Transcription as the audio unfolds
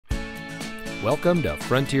Welcome to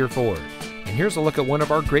Frontier Ford, and here's a look at one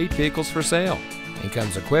of our great vehicles for sale. It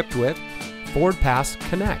comes equipped with Ford Pass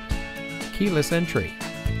Connect, keyless entry,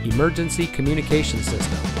 emergency communication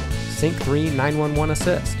system, Sync 3 911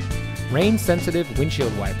 assist, rain-sensitive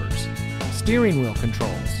windshield wipers, steering wheel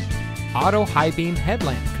controls, auto high beam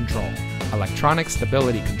headlamp control, electronic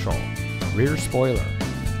stability control, rear spoiler,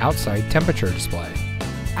 outside temperature display,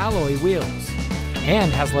 alloy wheels,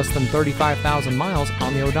 and has less than 35,000 miles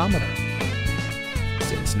on the odometer.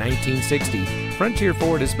 Since 1960, Frontier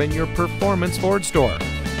Ford has been your performance Ford store.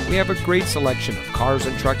 We have a great selection of cars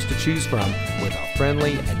and trucks to choose from, with a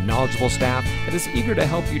friendly and knowledgeable staff that is eager to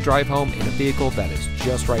help you drive home in a vehicle that is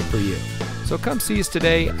just right for you. So come see us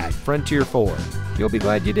today at Frontier Ford. You'll be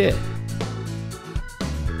glad you did.